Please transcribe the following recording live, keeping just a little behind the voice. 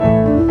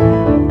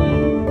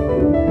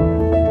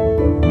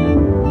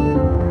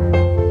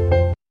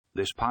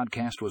This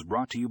podcast was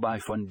brought to you by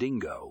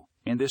FUNDINGO.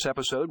 In this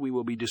episode, we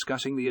will be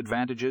discussing the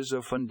advantages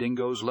of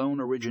FUNDINGO's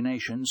loan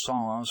origination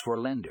SaaS for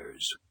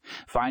lenders.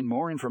 Find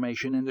more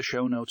information in the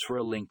show notes for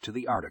a link to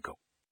the article.